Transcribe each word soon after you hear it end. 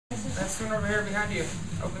That's one over here behind you.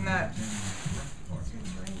 Open that.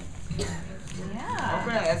 Yeah.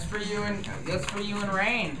 Open it. That's for you and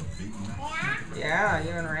Rain. Yeah, you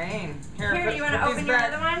and Rain. Here, you want to open your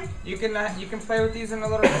other one? You can play with these in a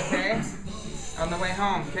little bit, okay? On the way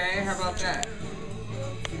home, okay? How about that?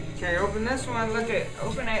 Okay, open this one. Look it.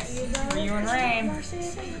 Open it for you and Rain.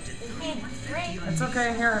 It's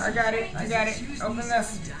okay. Here, I got it. Open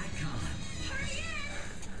this.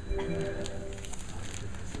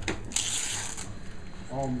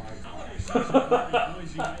 Oh my God.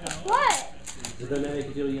 What? Does that make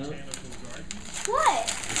you feel young? What?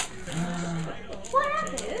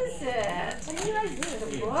 What is it? What do you guys do?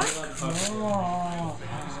 A book? Oh.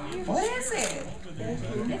 What is it?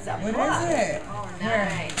 It's a What book. is it? Oh,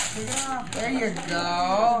 nice. Take it off. There you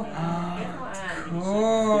go. Good one.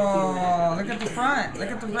 Oh, look at the front.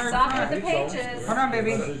 Look at the very Soft front. with the pages. Hold on,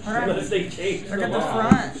 baby. Hold on. Unless they change. Look at the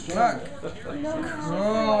front. Look.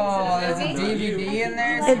 Oh, there's a DVD in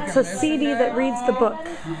there. So you It's can a listen CD to that it. reads the book.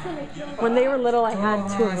 When they were little, I had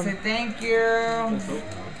two Oh, of say them. thank you.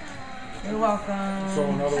 You're welcome. So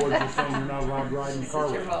in other words, you're saying you're not allowed to ride in the car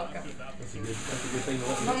You're with welcome. That's a good thing to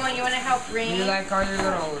let me. Mama, you want to help Rain? You like all your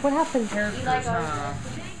little What happened? characters, like all- huh? I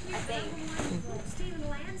think.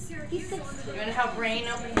 You want to help Rain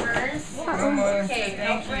open hers? Mama, Okay,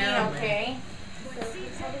 thank help Rain, you. okay?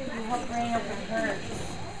 Help Rain open hers.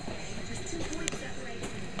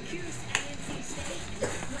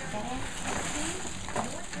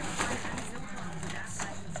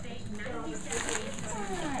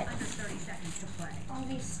 All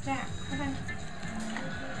these stacks. Hold on.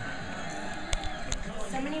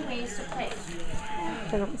 So many ways to play.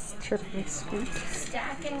 They don't chirp my sweet.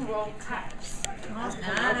 Stack and roll cups. Oh,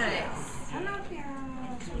 nice. I'm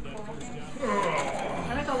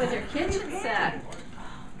gonna go with your kitchen set.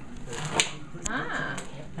 Ah.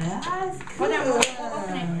 That's Hold on, we'll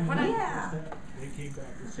open it. Hold on. Yeah.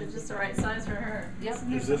 This is just the right size for her. Yep.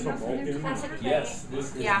 Is this a bulk? Yes,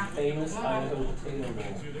 this is Yeah. famous Idaho potato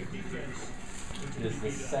bowl. It is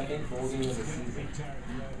the second bowl game of the season.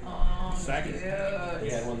 Oh, Second. We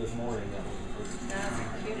cute. had one this morning. That's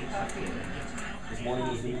a cute puppy. This morning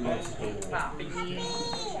was the New Mexico Bowl. Puppy.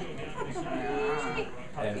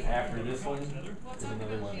 And after this one, there's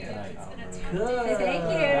another one tonight. Thank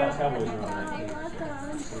you. Cowboys are on that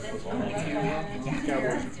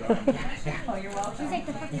Oh, you're welcome. She's like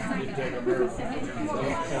the fucking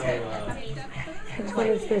Which one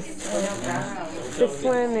is this? This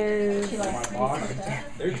one is.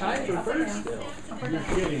 They're tied for first still. You're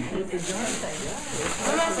kidding. I'm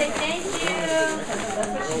gonna say thank you.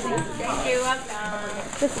 Thank you,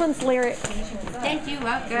 welcome. This one's lyric. Thank you,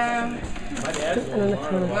 welcome. My dad's I don't know if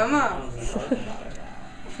you wanna- Mama.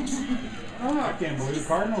 I can't believe the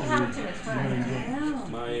Cardinals Have are too much fun.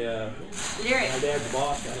 my Lyric. dad's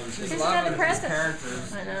boss got him. She's Here's loving another these present.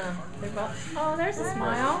 characters. I know. They're both. Oh, there's a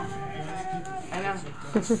smile. I know.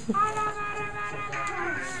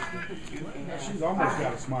 She's almost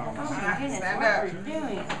got a smile now. Stand up.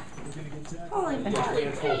 Holy You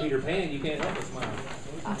can't hold Peter Pan, you can't help but smile.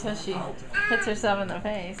 Until she hits herself in the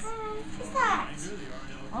face. What's that?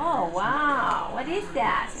 Oh, wow. What is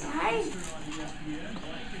that?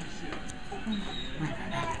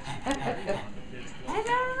 I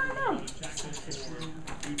don't know.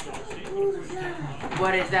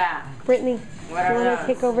 What is that? Brittany, What you are want to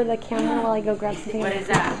those? take over the camera while I go grab something? What is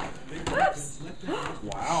that? Whoops.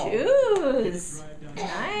 Wow. Shoes.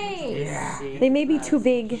 Nice. They may be too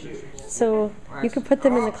big, so you could put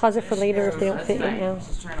them in the closet for later if they don't fit right now.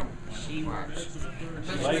 She's trying to she watch.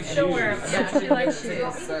 She'll wear them. Yeah, she likes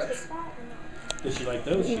shoes. Does she like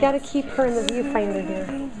those? You gotta keep her in the viewfinder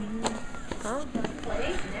here. Huh?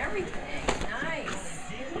 Plate and everything. Nice.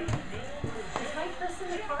 Is my purse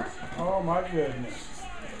in the car? Oh my goodness.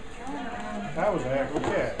 That was a heck of a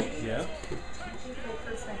catch. Yeah.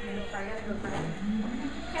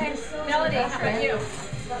 Okay, Melody, how about you?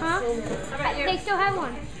 Huh? How about you? They still have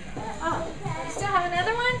one. Oh, you still have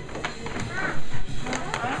another one?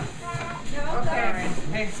 Okay.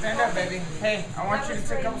 Hey, stand up, baby. Hey, I want you to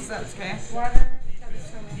take a couple steps, okay?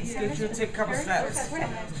 Let's get you to take a couple steps. No?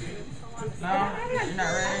 You're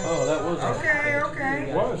not ready? Oh, that was Okay, okay.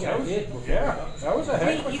 It was. That was, yeah, that was a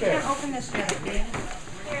heck of a catch. open this yet, baby.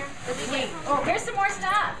 Here. Wait. Oh, here's some more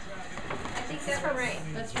stuff. I think that's for Rain.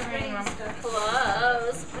 That's for Rain.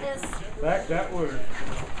 Clothes. What is That would,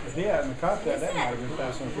 if he hadn't caught that, that might have been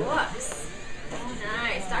fast enough. books? Oh,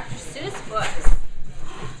 nice. Dr. Seuss books.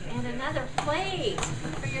 And another plate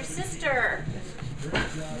for your sister.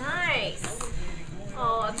 Nice.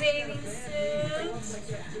 Oh, a bathing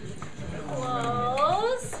suit.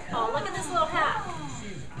 Clothes. Oh, look at this little hat.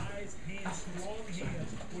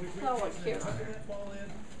 Oh, what cute.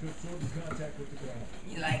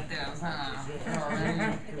 You like those, huh?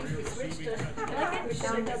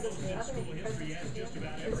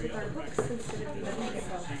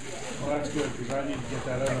 Well, that's good, because I need to get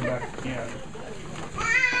that oven back again.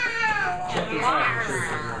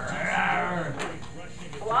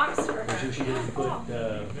 Blocks for Make her. sure she didn't put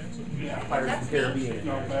Pirates of the Caribbean in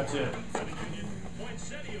No, there. that's it.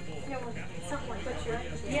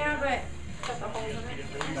 Yeah, but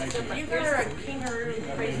Thank you. you got her a kangaroo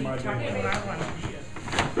crazy chocolate.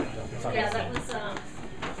 Yeah, that was so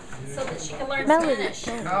that she can learn Melody.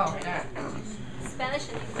 Spanish. Oh, yeah. Spanish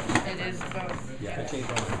and English. It is both. Yeah, I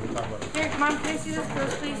changed on it. We'll talk about it. Here, Mom, can I see this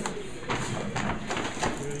first, please?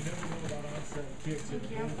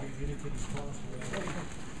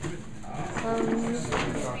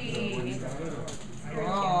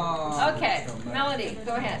 Oh. Okay, Melody,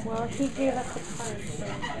 go ahead. Well, he gave us the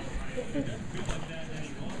card.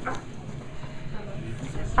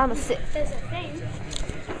 I'm a sit. There's a thing.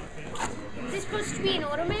 Is this supposed to be an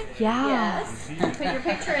ornament? Yeah. Yes. Put your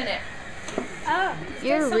picture in it. Oh.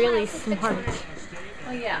 You're there's someone really else's picture smart. in it.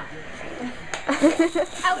 Oh yeah.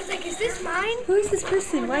 I was like, is this mine? Who is this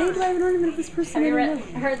person? Why do I have an ornament of this person? Have you I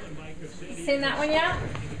don't read, seen that one yet?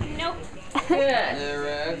 Nope. Good. Yeah,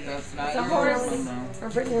 Red, that's not It's a yours. horse. No. Or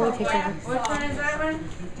Brittany will take over. Which one is that one?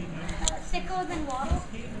 Thicker than water.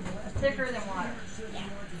 Thicker than water.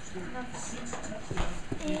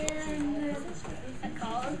 And a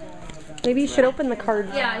card. Maybe you should open the card.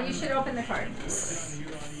 Yeah, you should open the card.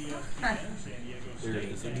 There it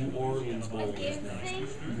is. The New Orleans Bowl. Give thing.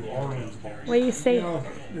 New Orleans Bowl. What do you say? You know,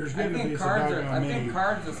 there's I going to be think some cards are. doggone I think many.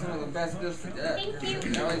 cards are some of the best gifts to get. Thank you.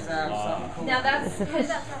 They always have something cool. Now that's because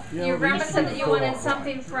Yeah, your we grandma used to said be that you full wanted of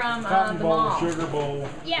something from Cotton the Bowl, mall. Sugar Bowl,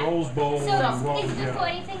 Yeah. Rose Bowl, So, and what is was this the for other?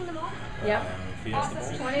 anything in the mall? Yep. Fiesta Bowl.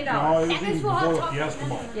 $20. No, it was That even is for Hot before the Topic. Fiesta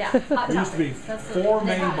Bowl. Yeah. Hot There used to be Topic. That's the- 4 they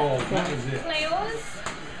main have bowls, that was it. Cleo's.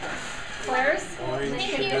 Claire's, Orange,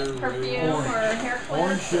 Thank sugar, you. perfume or hair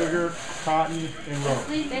Orange clips. sugar, cotton, and rose.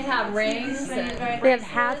 They have rings and They have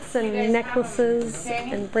hats and necklaces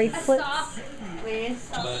and A bracelets. sock. Please.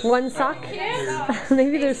 One sock?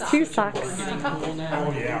 Maybe there's 2 socks. Cool now.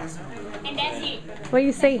 Oh, yeah. And that's it. What do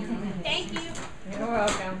you say? Thank you. You're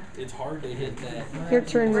welcome. It's hard to hit that Your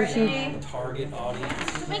turn, Rishi. target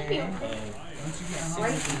audience Make me. of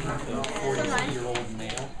 16 to 40-year-old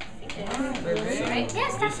male. Yes,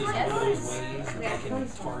 This that's is one what of it those was. ways that they can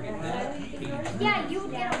target that age. Yeah, you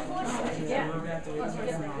would get a horse. So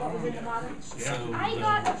I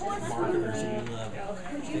got a horse. marketers will love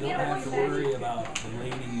it. They don't have to worry about the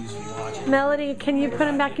ladies watching. Melody, can you put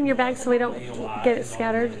them back in your bag so we don't get it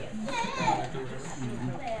scattered?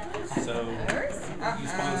 So you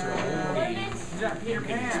sponsor a whole game, you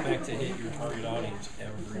can expect to hit your target audience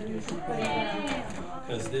every day.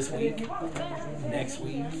 Because this week, next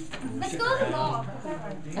week, we're Let's sitting go to the around, mall.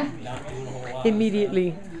 not doing a whole lot.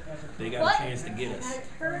 Immediately. They got What? a chance to get us.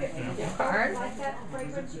 Card. What's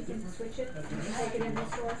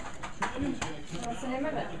the name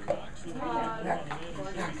of it?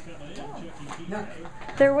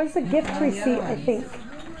 There was a gift receipt, I think.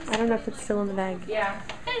 I don't know if it's still in the bag. Yeah.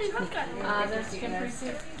 Hey, look at it. There's gift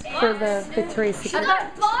receipt. For the Victoria's I Secret.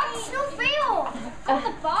 got a box. No fail.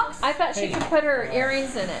 The box. I thought she could put her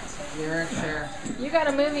earrings in it. You're in there. You got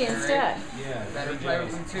a movie instead. Yeah. Better play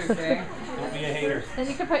with them too, okay? Don't be a hater. Then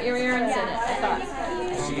you could put your earrings in it, I thought.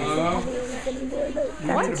 You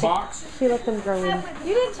need a box? She let them grow in.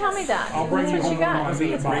 You didn't tell me that. I'll bring That's you what you home got. one I'm of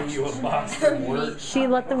gonna my bring you a box from work. She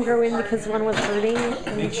let them grow in because one was hurting.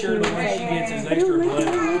 And Make she sure was the one she like, gets is I extra don't like it,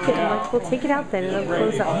 I blood. don't like it. I'm like, well, take it out then. It'll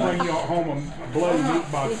close I'll up. bring you home a bloody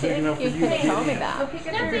meat box big enough for You you to couldn't get tell me in. that. No,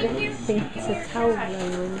 thank you. Think to tell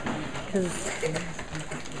Ryan because.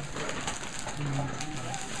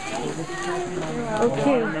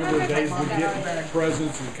 Okay. Remember the days we get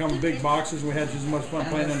presents and come big boxes and we had just as much fun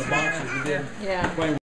playing in the boxes as we did Yeah. playing